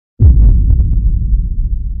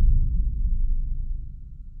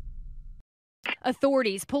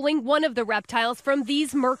Authorities pulling one of the reptiles from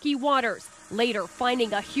these murky waters, later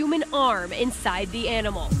finding a human arm inside the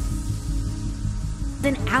animal.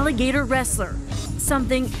 An alligator wrestler,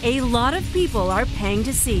 something a lot of people are paying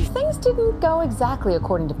to see. Things didn't go exactly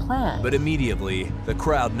according to plan. But immediately, the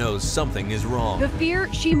crowd knows something is wrong. The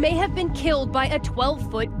fear she may have been killed by a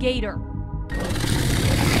 12-foot gator.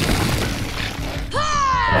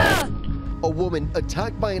 A woman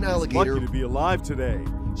attacked by an alligator. Lucky to be alive today.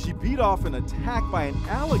 She beat off an attack by an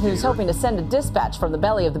alligator. He was hoping to send a dispatch from the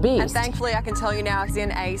belly of the beast. And thankfully, I can tell you now he's in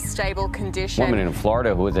a stable condition. Woman in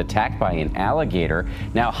Florida who was attacked by an alligator,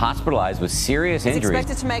 now hospitalized with serious injuries. He's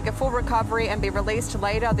expected to make a full recovery and be released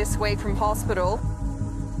later this week from hospital.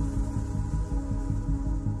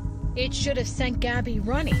 It should have sent Gabby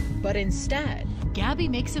running, but instead, Gabby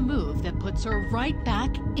makes a move that puts her right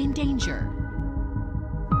back in danger.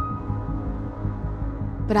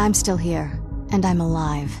 But I'm still here, and I'm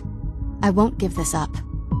alive. I won't give this up.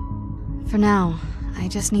 For now, I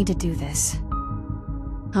just need to do this.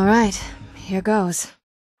 All right, here goes.